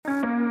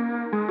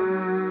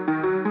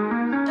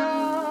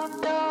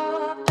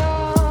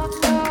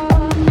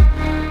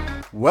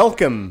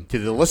Welcome to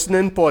the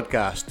Listening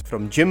Podcast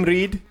from Jim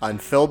Reid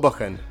and Phil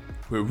Buchan,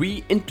 where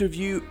we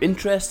interview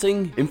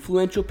interesting,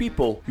 influential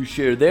people who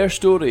share their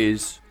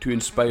stories to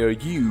inspire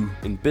you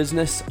in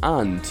business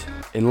and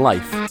in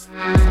life.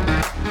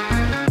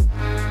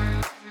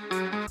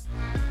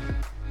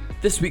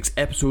 This week's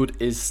episode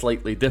is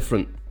slightly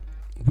different.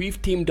 We've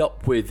teamed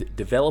up with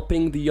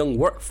Developing the Young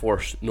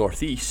Workforce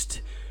Northeast,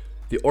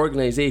 the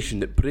organisation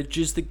that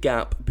bridges the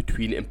gap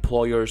between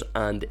employers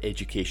and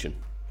education.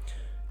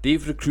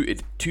 They've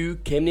recruited two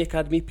Kemney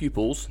Academy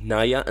pupils,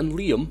 Naya and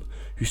Liam,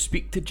 who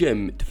speak to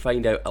Jim to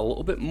find out a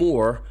little bit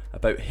more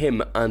about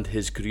him and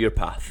his career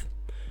path.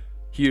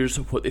 Here's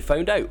what they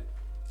found out.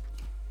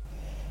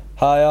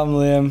 Hi, I'm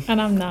Liam.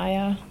 And I'm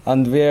Naya.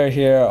 And we're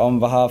here on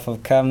behalf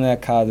of Kemney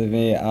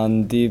Academy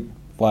and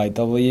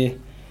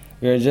DYW.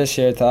 We're just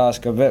here to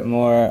ask a bit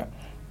more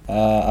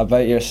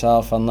about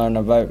yourself and learn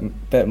a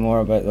bit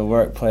more about the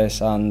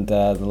workplace and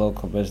the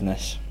local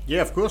business.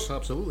 Yeah, of course,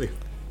 absolutely.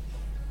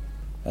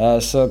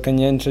 So can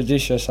you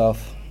introduce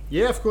yourself?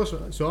 Yeah, of course.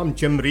 So I'm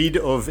Jim Reid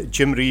of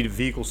Jim Reid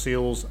Vehicle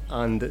Sales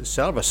and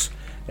Service,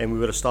 and we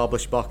were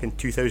established back in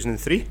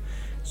 2003.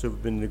 So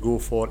we've been in the go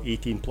for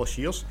 18 plus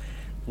years.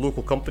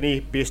 Local company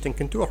based in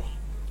Kintore.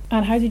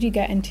 And how did you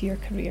get into your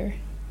career?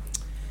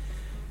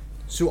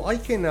 So I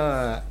kind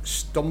of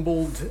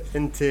stumbled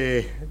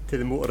into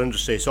the motor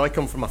industry. So I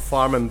come from a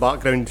farming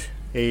background.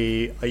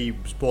 I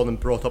was born and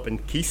brought up in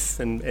Keith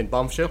in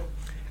Banffshire,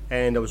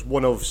 and I was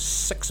one of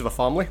six of a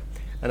family,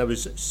 and I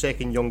was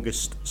second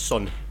youngest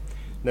son.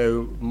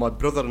 Now, my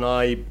brother and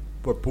I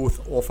were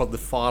both offered the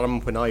farm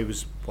when I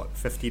was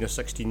 15 or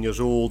 16 years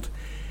old,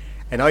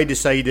 and I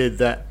decided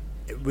that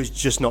it was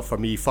just not for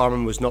me.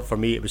 Farming was not for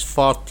me. It was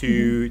far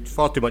too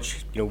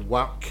much,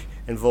 work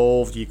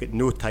involved. You get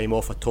no time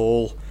off at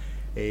all.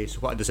 So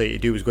what I decided to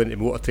do was go into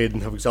motor trade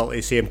and have exactly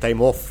the same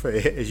time off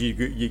as you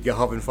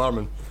have in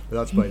farming. But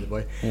that's by the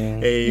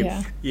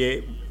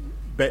way.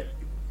 But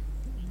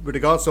with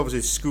regards to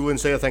obviously the schooling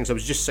side of things, I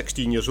was just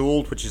 16 years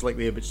old, which is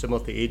likely a bit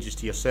similar to ages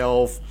to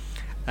yourself.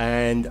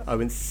 And I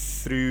went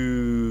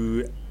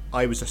through,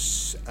 I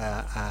was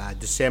a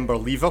December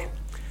leaver,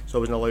 so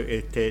I wasn't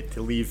allowed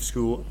to leave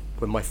school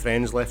when my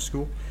friends left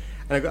school.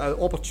 And I got an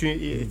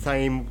opportunity at the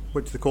time,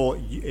 what do they call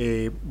it,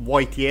 a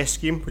YTS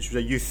scheme, which was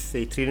a youth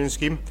training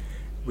scheme,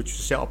 which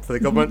was set up for the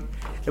government.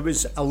 It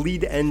was a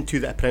lead into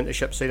the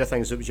apprenticeship side of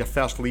things. It was your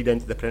first lead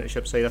into the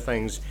apprenticeship side of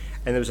things.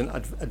 And there was an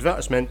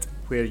advertisement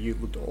where you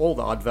looked at all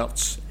the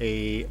adverts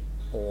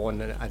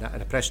on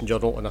a press and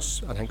journal on I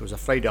think it was a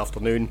Friday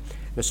afternoon.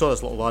 And I saw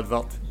this little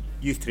advert,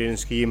 youth training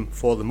scheme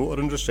for the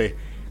motor industry.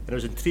 And I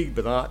was intrigued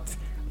by that.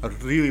 I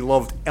really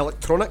loved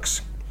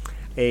electronics.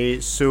 I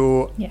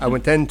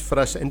went in for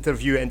this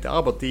interview into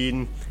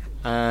Aberdeen,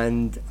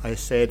 and I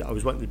said I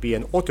was wanting to be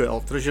an auto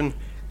electrician.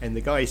 And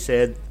the guy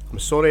said, I'm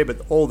sorry, but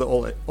all the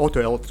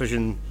auto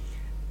electrician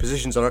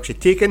positions are actually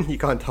taken. You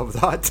can't have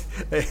that.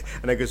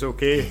 And I goes,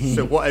 okay,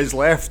 so what is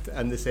left?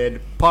 And they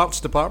said, parts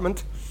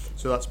department.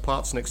 So that's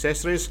parts and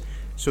accessories.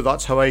 So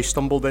that's how I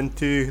stumbled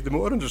into the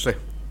motor industry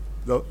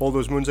all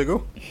those moons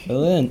ago.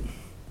 Brilliant.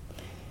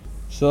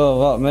 So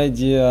what made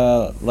you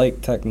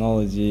like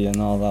technology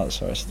and all that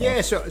sort of stuff?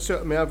 Yeah, so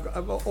I mean,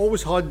 I've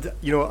always had,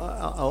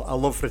 a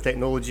love for the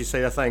technology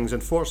side of things.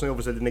 Unfortunately,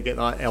 obviously, I didn't get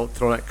that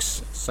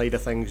electronics side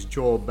of things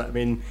job. But I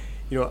mean,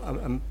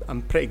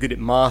 I'm pretty good at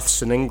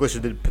maths and English. I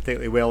did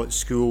particularly well at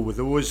school with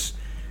those,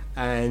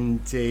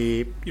 and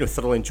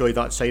thoroughly enjoyed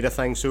that side of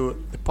things. So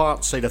the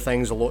parts side of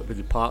things, a lot with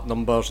the part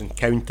numbers and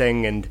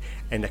counting and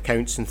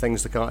accounts and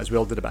things like that as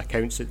well. Did a bit of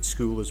accounts at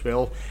school as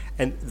well,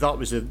 and that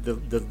was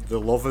the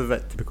love of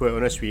it, to be quite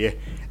honest with you.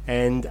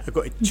 And I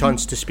got a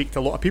chance to speak to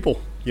a lot of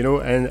people,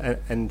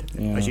 and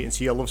as you can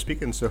see, I love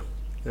speaking. So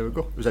there we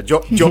go. It was a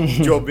job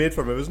made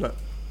for me, wasn't it?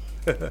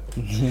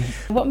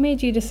 What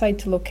made you decide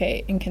to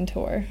locate in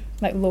Kintore,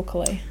 like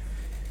locally?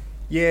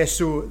 Yeah,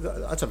 so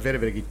that's a very,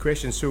 very good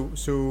question.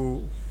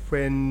 So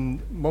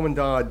when Mum and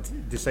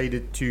Dad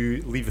decided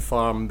to leave the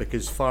farm,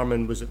 because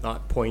farming was at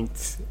that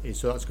point,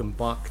 so that's gone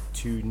back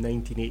to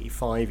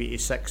 1985,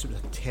 86. It was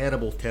a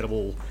terrible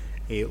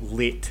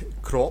late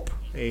crop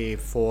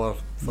for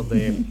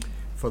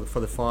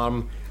the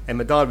farm, and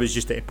my dad was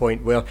just at a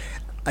point where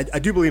I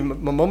do believe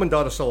my mum and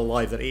dad are still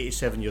alive. They're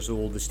 87 years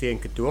old. They stay in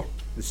Kintore.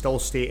 They still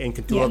stay in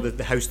Kintore,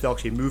 the house they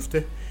actually moved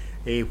to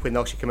when they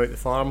actually came out of the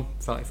farm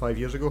 35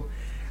 years ago.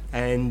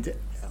 And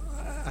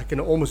I can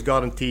almost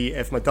guarantee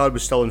if my dad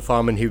was still in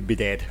farming, he would be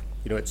dead.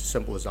 It's as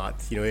simple as that.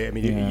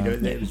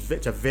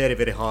 It's a very,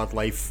 very hard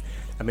life.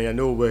 I mean, I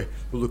know we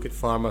look at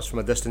farmers from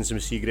a distance and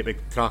we see great big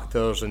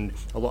tractors and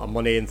a lot of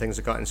money and things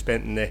like that and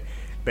spent in the,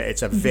 but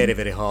it's a very,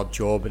 very hard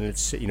job, and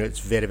it's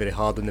very, very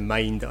hard on the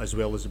mind as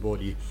well as the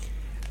body.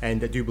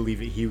 And I do believe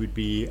that he would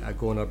be a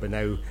goner by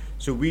now.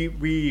 So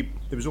there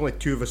was only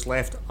two of us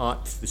left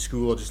at the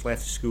school. I just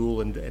left the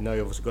school, and now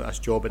I've also got this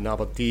job in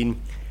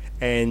Aberdeen.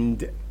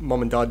 And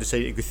Mum and Dad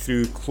decided to go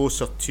through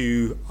closer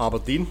to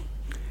Aberdeen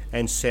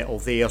and settle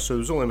there. So there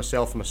was only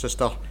myself and my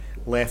sister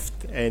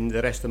left, and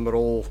the rest of them were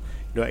all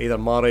either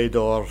married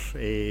or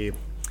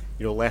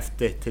left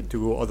to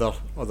go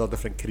other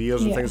different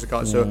careers and things like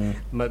that. So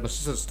my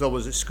sister still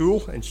was at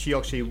school, and she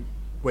actually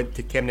went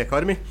to Kemney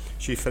Academy.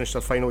 She finished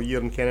her final year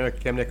in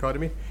Kemney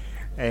Academy,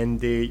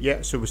 and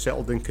so we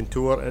settled in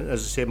Contour. And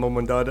as I say, Mum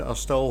and Dad are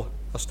still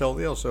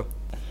there. So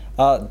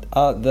at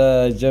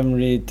the Jim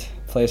Reid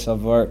place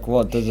of work,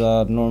 what does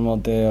a normal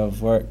day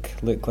of work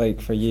look like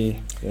for you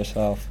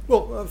yourself?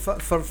 Well,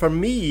 for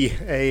me,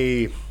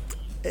 I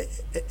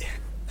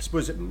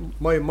suppose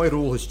my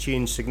role has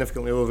changed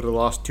significantly over the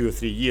last 2 or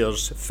 3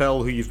 years.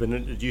 Phil, who you've been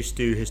introduced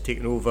to, has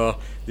taken over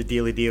the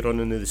daily day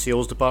running of the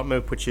sales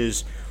department, which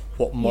is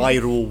what my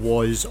role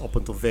was up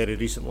until very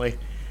recently.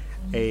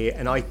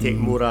 And I take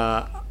more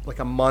like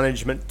a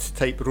management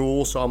type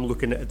role, so I'm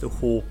looking at the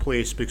whole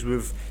place because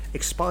we've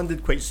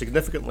expanded quite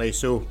significantly.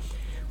 So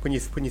when you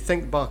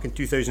think back in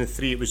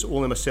 2003, it was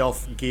only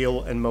myself,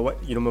 Gail, and my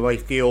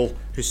wife Gail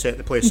who set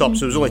the place up.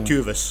 So there was only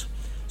 2 of us.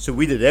 So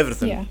we did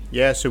everything.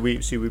 So we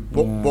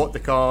bought the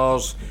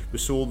cars, we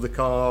sold the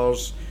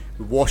cars,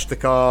 we washed the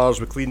cars,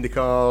 we cleaned the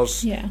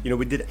cars.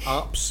 We did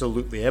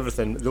absolutely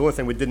everything. The only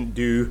thing we didn't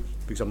do,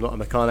 because I'm not a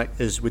mechanic,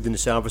 is we didn't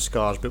service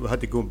cars, but we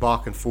had to go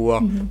back and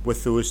forth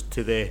with those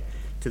to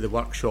the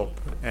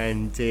workshop.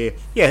 And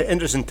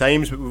interesting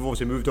times, but we've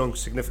obviously moved on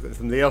significantly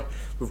from there.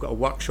 We've got a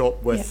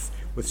workshop with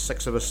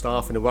 6 of us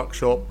staff in the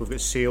workshop. We've got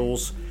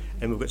sales,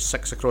 and we've got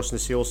 6 across on the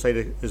sales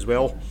side as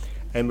well.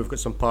 And we've got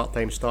some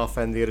part-time staff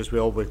in there as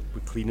well with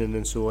cleaning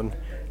and so on,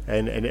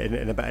 and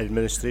a bit of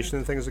administration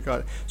and things like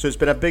that. So it's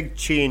been a big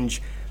change.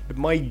 But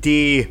my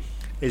day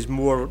is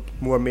more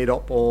made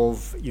up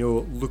of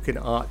looking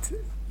at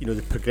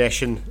the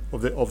progression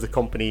of the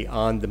company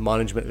and the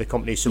management of the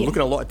company. So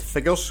looking at a lot of the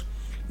figures,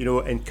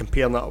 and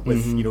comparing that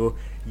with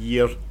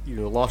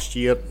last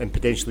year and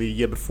potentially the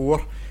year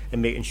before,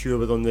 and making sure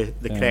we're on the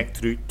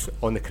correct route,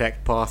 on the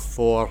correct path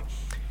for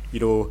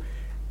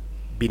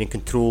being in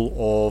control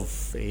of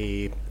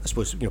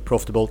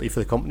profitability for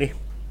the company.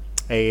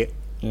 I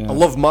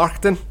love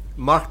marketing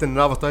and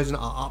advertising.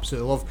 I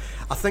absolutely love.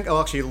 I think I've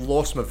actually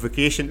lost my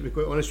vocation, to be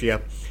quite honest with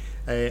you.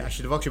 I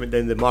should have actually went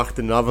down the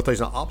marketing and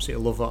advertising. I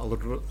absolutely love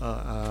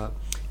that.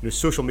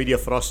 Social media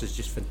for us is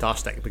just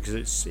fantastic because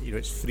it's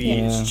it's free,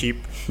 it's cheap,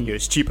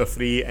 it's cheap or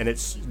free, and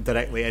it's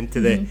directly into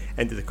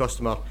the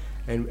customer.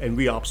 And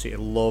we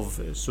absolutely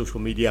love social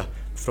media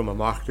from a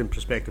marketing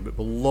perspective, but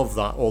we love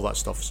all that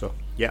stuff. So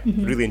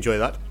really enjoy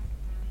that.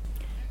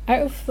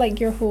 Out of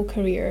your whole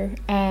career,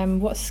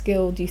 what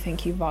skill do you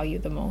think you value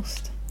the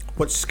most?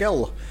 What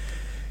skill?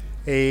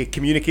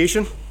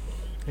 Communication.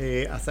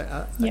 I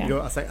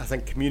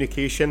think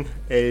communication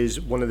is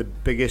one of the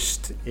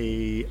biggest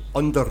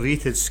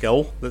underrated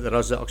skill that there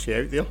is actually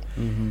out there.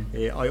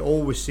 I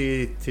always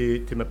say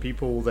to my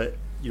people that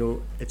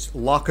it's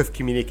lack of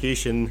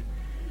communication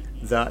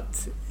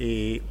that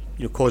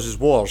causes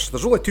wars.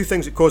 There's only 2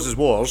 things that causes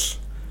wars.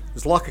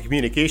 There's lack of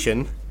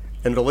communication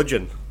and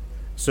religion.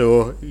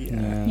 So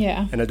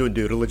and I don't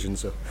do religion,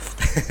 so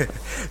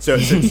so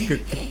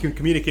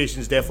communication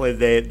is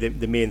definitely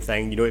the main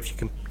thing. If you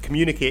can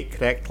communicate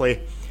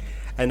correctly,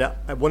 and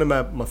one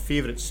of my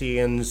favourite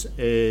sayings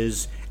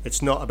is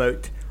it's not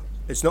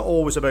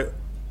always about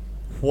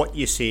what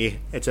you say,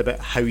 it's about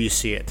how you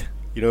say it.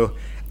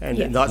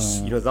 And that's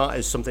that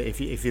is something.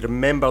 If you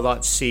remember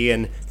that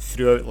saying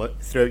throughout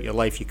your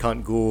life, you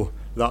can't go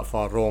that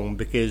far wrong,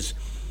 because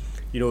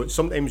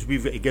sometimes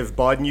we've got to give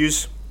bad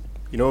news,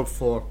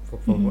 for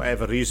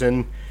whatever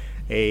reason.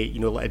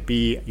 Let it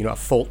be a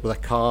fault with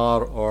a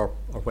car or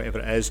whatever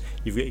it is.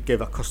 You've got to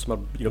give a customer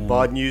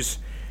bad news,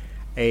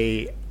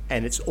 and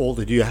it's all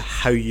to do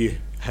how you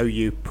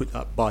put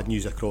that bad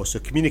news across. So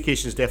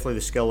communication is definitely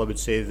the skill I would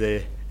say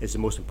is the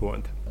most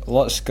important.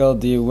 What skill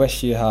do you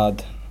wish you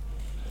had?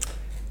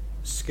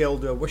 Skill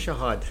do I wish I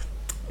had?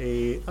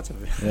 That's a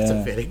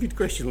very good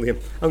question, Liam.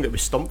 I'm going to be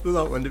stumped with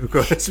that one, to be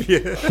honest with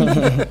you.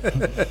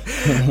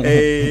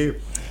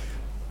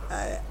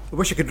 I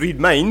wish I could read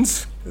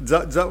minds.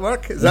 Does that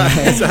work? Is that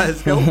a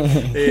skill?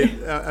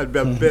 I'd be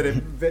a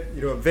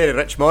very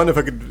rich man if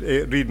I could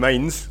read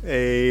minds.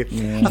 I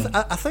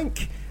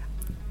think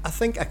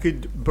I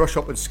could brush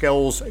up on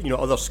skills,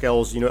 other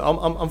skills.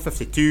 I'm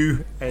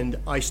 52, and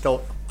I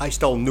still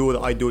know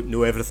that I don't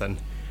know everything.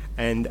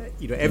 And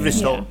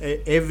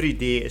every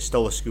day is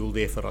still a school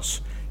day for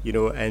us,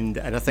 and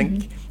I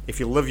think if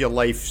you live your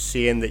life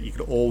saying that you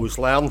can always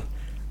learn,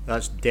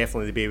 that's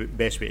definitely the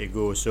best way to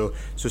go. So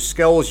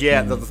skills,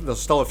 there's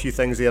still a few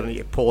things there I need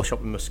to polish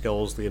up in my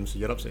skills, Liam, so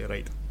you're absolutely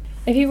right.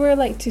 If you were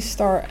to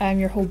start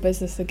your whole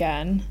business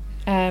again,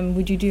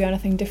 would you do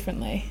anything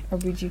differently, or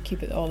would you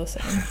keep it all the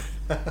same?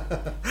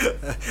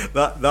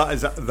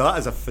 that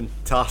is a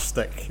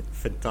fantastic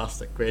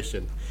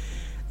question.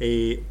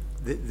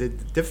 The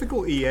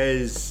difficulty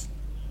is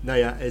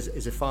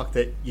the fact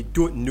that you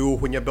don't know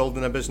when you're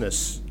building a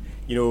business.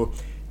 You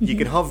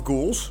can have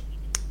goals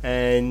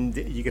and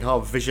you can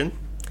have vision,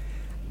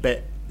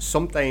 but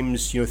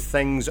sometimes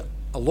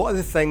a lot of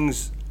the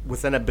things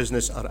within a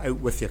business are out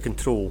with your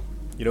control.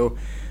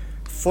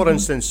 For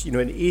instance,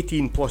 in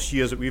 18 plus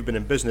years that we've been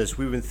in business,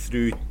 we went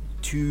through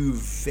two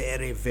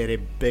very, very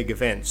big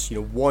events.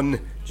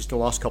 One just in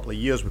the last couple of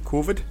years with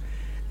COVID,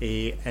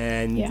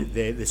 and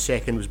the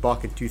second was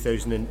back in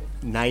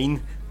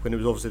 2009 when it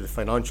was obviously the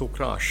financial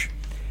crash.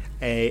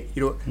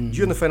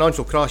 During the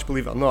financial crash,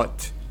 believe it or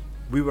not,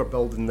 we were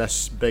building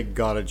this big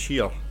garage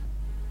here.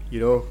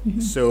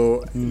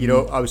 So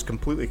I was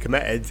completely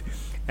committed,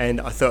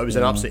 and I thought it was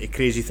an absolutely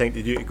crazy thing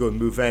to do, to go and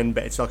move in,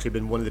 but it's actually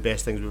been one of the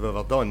best things we've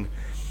ever done.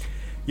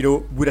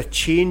 Would I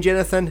change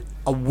anything?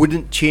 I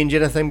wouldn't change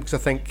anything, because I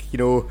think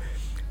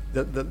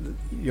there's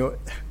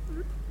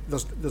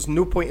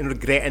no point in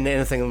regretting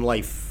anything in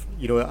life.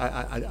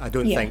 I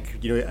don't think.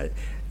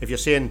 If you're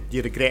saying, do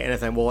you regret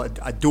anything? Well,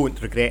 I don't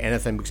regret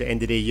anything, because at the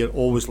end of the day, you're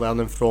always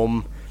learning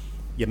from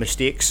your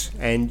mistakes,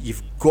 and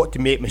you've got to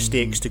make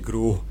mistakes to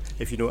grow,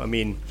 if you know what I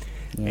mean.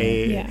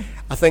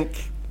 I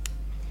think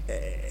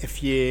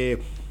the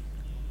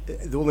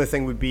only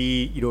thing would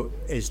be,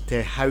 is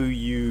to how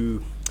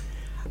you,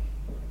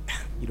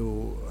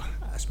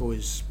 I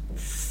suppose,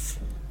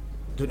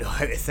 don't know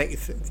how to think,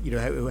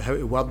 how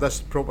to word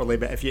this properly,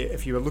 but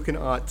if you were looking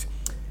at,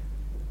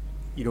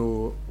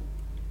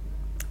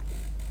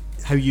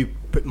 how you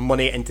put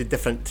money into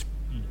different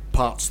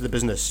parts of the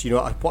business,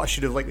 what I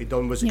should have likely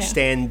done was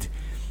extend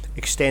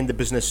the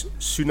business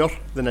sooner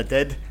than I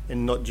did,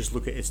 and not just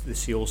look at the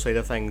sales side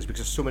of things, because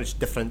there's so much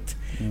different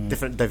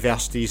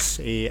diversities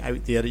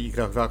out there that you could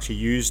have actually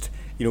used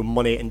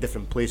money in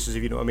different places,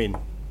 if you know what I mean.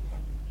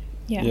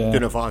 Don't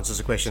know if that answers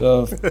the question.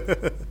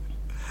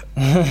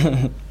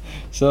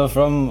 So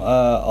from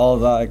all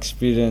that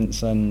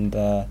experience and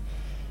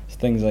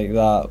things like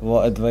that,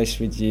 what advice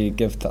would you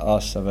give to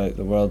us about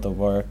the world of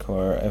work,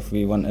 or if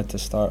we wanted to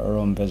start our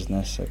own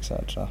business,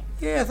 etc.?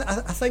 I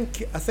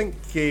think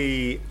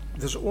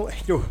there's,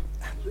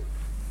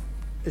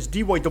 is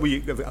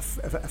DYW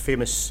a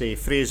famous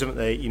phrase, isn't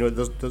there?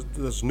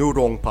 There's no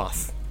wrong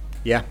path.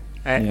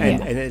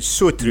 And it's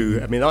so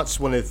true. I mean,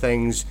 that's one of the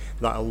things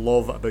that I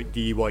love about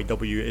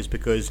DYW, is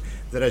because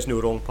there is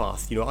no wrong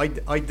path. I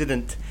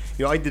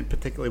did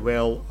particularly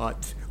well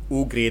at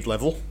O grade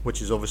level,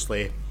 which is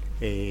obviously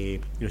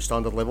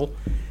standard level.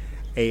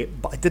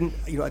 But I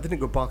didn't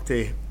go back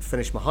to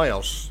finish my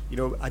hires.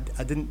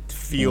 I didn't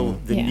feel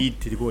the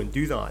need to go and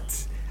do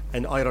that.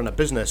 And I run a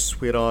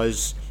business,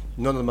 whereas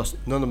none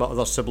of my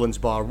other siblings,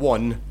 bar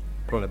one,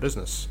 run a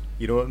business.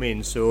 You know what I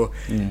mean? So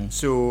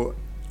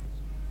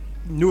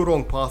no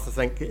wrong path, I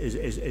think,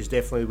 is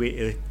definitely the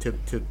way to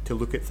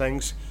look at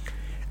things.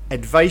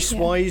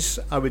 Advice-wise,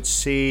 I would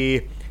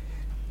say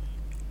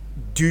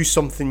do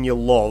something you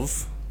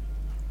love,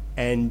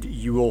 and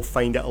you will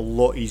find it a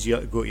lot easier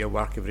to go to your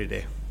work every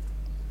day.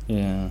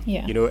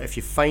 If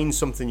you find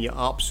something you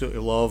absolutely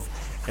love,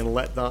 and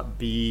let that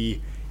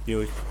be,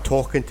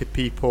 talking to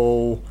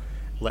people,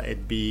 let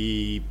it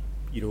be,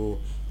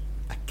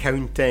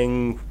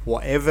 accounting,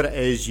 whatever it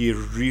is you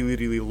really,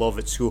 really love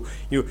at school.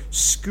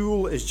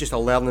 School is just a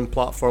learning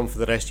platform for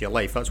the rest of your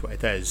life. That's what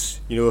it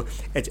is.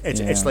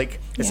 It's like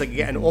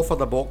getting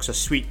offered a box of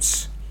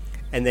sweets,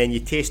 and then you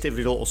taste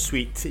every little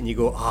sweet, and you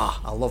go,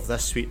 I love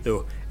this sweet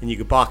though, and you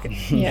go back and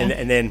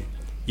then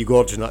you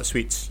gorge on that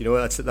sweets.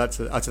 That's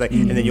the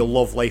thing, and then you'll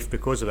love life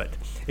because of it.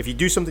 If you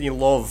do something you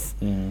love,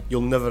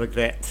 you'll never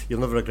regret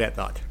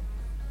that.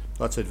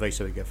 That's the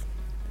advice I would give.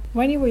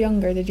 When you were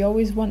younger, did you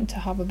always want to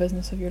have a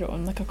business of your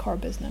own, like a car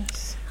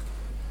business?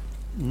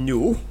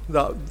 No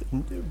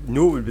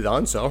would be the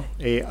answer.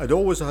 I'd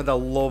always had a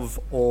love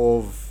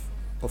of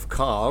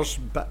cars,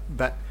 but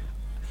the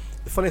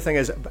funny thing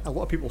is, a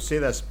lot of people say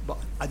this, but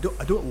I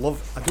don't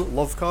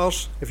love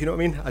cars, if you know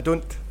what I mean.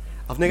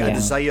 I've not got a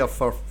desire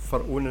for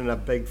owning a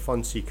big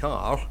fancy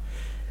car.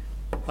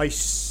 I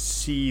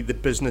see the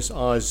business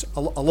as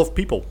I love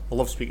people. I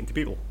love speaking to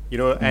people,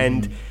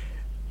 and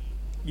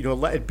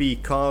let it be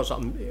cars.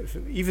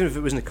 Even if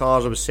it wasn't the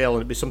cars I was selling,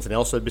 it'd be something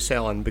else I'd be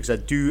selling, because I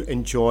do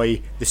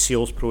enjoy the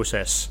sales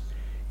process.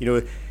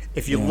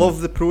 If you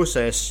love the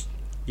process,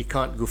 you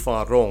can't go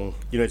far wrong.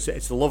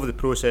 It's the love of the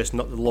process,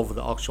 not the love of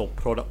the actual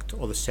product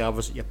or the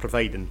service that you're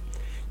providing.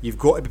 You've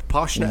got to be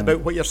passionate about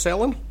what you're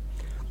selling,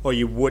 or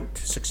you won't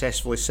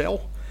successfully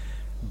sell.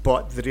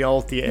 But the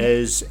reality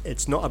is,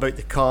 it's not about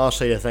the car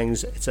side of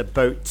things. It's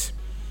about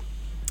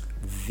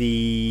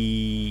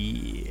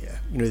the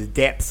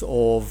depth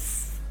of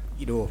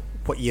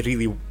what you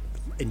really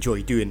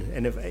enjoy doing.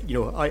 And if I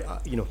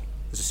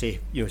as I say,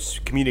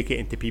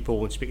 communicating to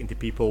people and speaking to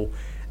people,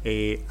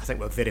 I think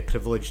we're very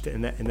privileged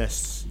in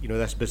this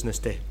this business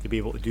to be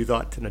able to do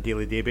that on a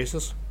daily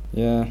basis.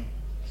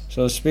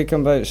 So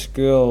speaking about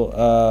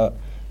school,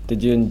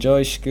 did you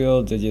enjoy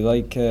school? Did you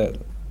like it?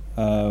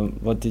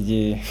 What did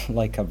you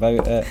like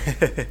about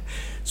it?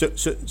 So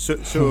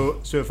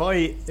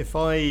if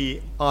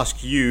I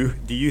ask you,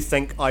 do you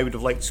think I would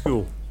have liked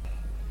school?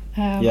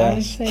 I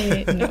would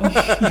say no.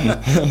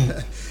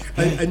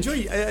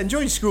 I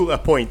enjoyed school at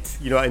a point.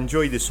 I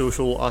enjoyed the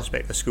social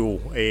aspect of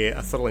school. I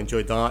thoroughly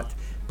enjoyed that.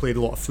 Played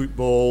a lot of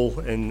football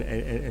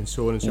and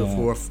so on and so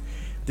forth.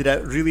 Did I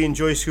really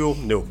enjoy school?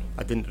 No,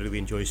 I didn't really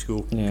enjoy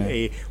school.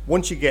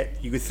 Once you go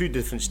through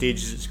different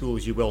stages at school,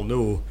 as you well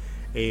know,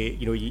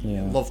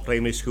 You loved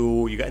primary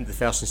school, you got into the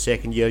first and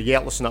second year,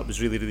 listen, that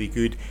was really, really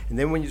good. And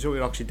then when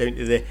you're actually down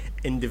to the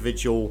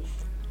individual,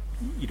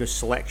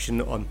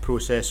 selection on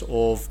process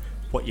of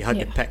what you had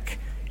to pick,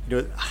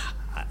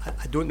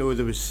 I don't know,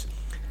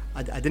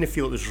 I didn't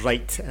feel it was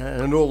right.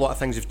 And I know a lot of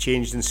things have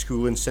changed in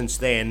schooling since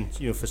then,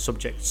 for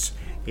subjects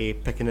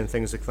picking and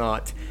things like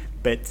that.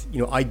 But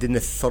I didn't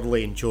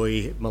thoroughly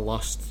enjoy my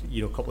last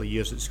couple of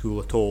years at school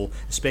at all,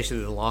 especially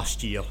the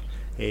last year.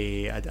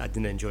 I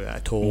didn't enjoy it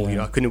at all.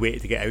 I couldn't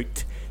wait to get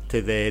out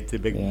to the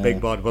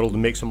big bad world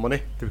and make some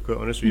money, to be quite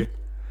honest with you.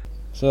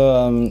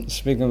 So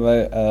speaking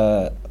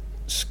about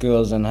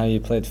schools and how you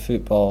played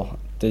football,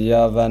 did you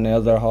have any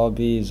other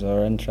hobbies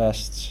or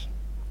interests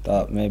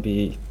that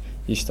maybe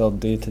you still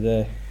do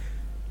today?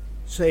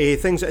 So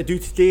things that I do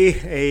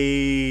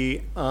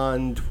today,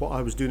 and what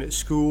I was doing at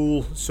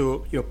school.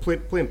 So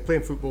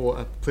playing football.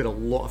 I played a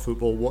lot of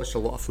football, watched a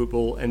lot of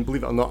football, and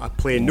believe it or not, I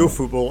play no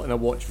football, and I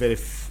watch very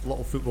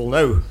little football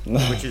now,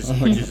 which is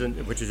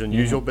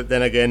unusual. But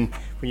then again,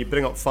 when you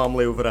bring up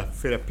family over a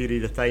fair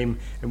period of time,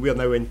 and we are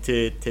now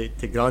into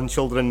to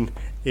grandchildren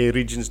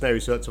regions now,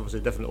 so that's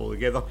obviously different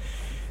altogether.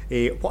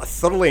 What I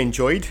thoroughly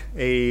enjoyed,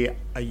 I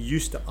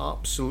used to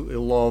absolutely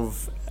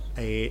love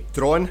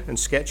drawing and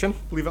sketching.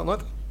 Believe it or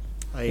not.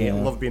 I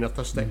love being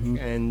artistic,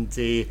 and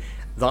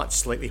that's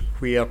slightly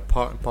where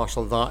part and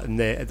parcel of that and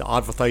the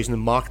advertising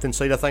and marketing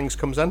side of things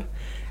comes in.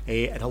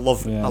 And I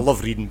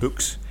love reading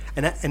books.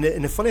 And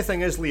the funny thing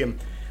is, Liam,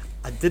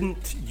 I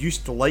didn't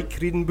used to like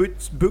reading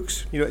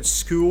books. At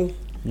school,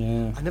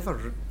 I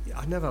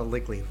never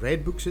likely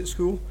read books at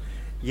school.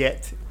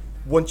 Yet,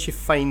 once you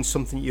find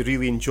something you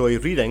really enjoy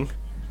reading,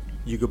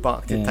 you go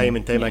back to time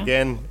and time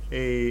again.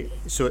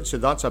 So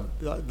that's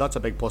a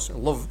big plus. I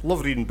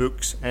love reading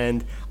books,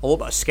 and a little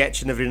bit of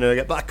sketching every now and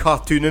again, a bit of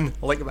cartooning.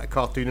 I like a bit of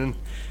cartooning,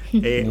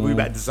 a wee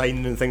bit of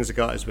designing and things like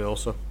that as well.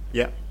 So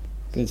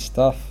good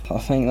stuff. I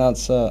think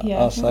that's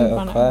us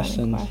out of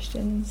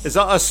questions. Is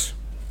that us?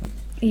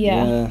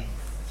 Yeah.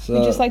 So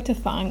We'd just like to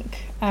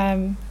thank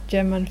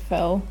Jim and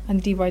Phil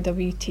and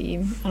DYW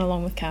team, and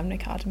along with Cavan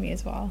Academy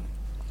as well.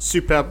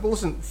 Superb. Well,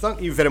 listen,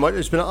 thank you very much.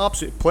 It's been an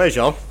absolute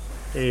pleasure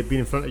being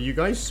in front of you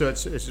guys, so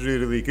it's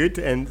really, really good,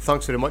 and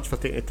thanks very much for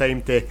taking the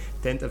time to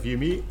interview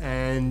me,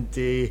 and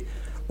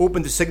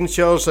open to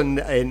signatures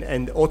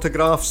and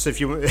autographs if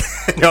you want.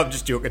 No, I'm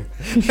just joking.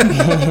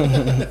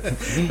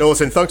 No,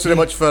 listen, thanks very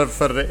much for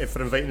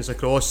inviting us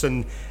across,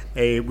 and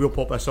we'll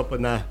pop this up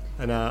in a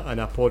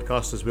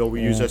podcast as well.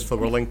 We use this for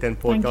our LinkedIn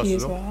podcast. Thank you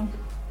as well.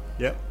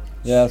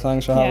 Yeah,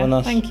 thanks for having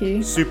us. Thank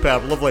you.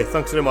 Superb, lovely,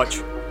 thanks very much.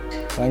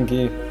 Thank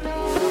you.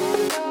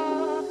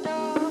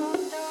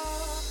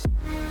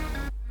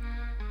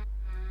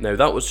 Now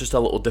that was just a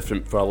little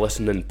different for a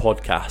listening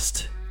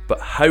podcast, but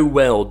how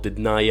well did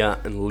Naya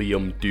and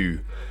Liam do?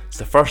 It's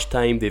the first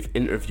time they've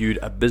interviewed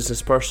a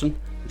business person,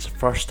 it's the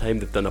first time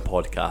they've done a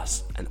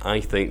podcast, and I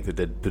think they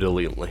did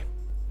brilliantly.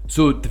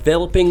 So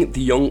developing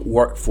the young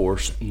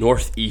workforce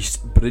North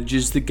East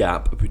bridges the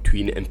gap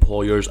between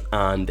employers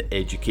and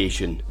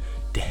education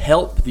to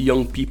help the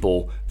young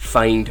people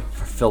find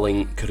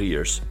fulfilling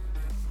careers.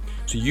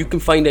 So you can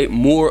find out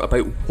more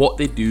about what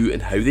they do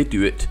and how they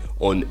do it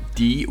on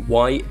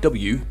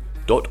dyw.org.uk.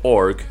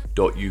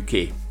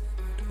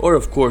 Or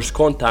of course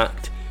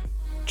contact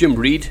Jim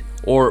Reid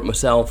or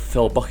myself,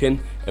 Phil Buchan,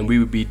 and we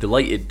would be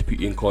delighted to put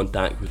you in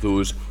contact with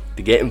those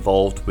to get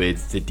involved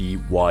with the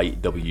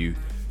DYW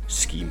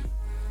scheme.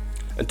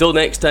 Until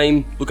next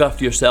time, look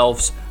after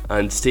yourselves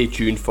and stay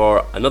tuned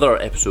for another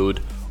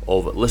episode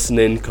of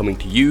Listening coming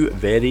to you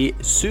very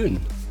soon.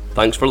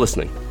 Thanks for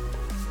listening.